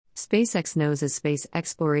SpaceX knows as Space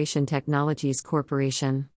Exploration Technologies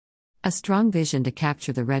Corporation. A strong vision to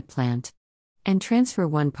capture the red planet and transfer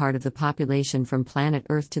one part of the population from planet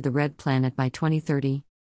Earth to the red planet by 2030.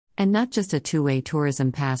 And not just a two-way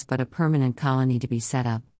tourism pass but a permanent colony to be set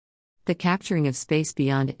up. The capturing of space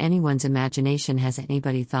beyond anyone's imagination has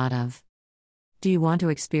anybody thought of. Do you want to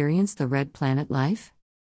experience the red planet life?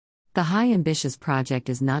 The high ambitious project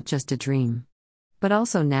is not just a dream, but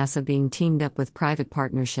also NASA being teamed up with private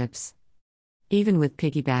partnerships, even with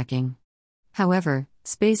piggybacking. However,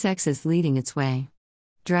 SpaceX is leading its way.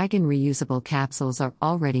 Dragon reusable capsules are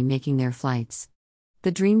already making their flights.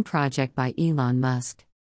 The Dream project by Elon Musk.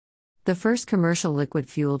 The first commercial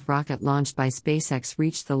liquid-fueled rocket launched by SpaceX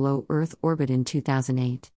reached the low Earth orbit in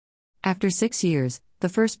 2008. After 6 years, the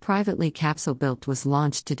first privately capsule-built was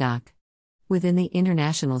launched to dock within the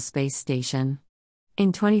International Space Station.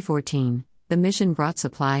 In 2014, the mission brought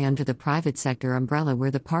supply under the private sector umbrella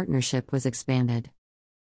where the partnership was expanded.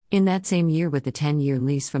 In that same year, with the 10-year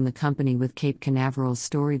lease from the company with Cape Canaveral's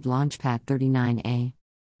storied Launchpad 39A.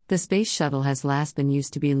 The Space Shuttle has last been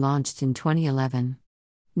used to be launched in 2011.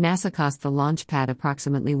 NASA cost the Launchpad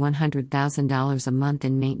approximately $100,000 a month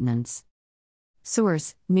in maintenance.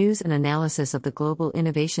 Source: News and Analysis of the Global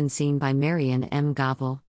Innovation Scene by Marian M. Govel.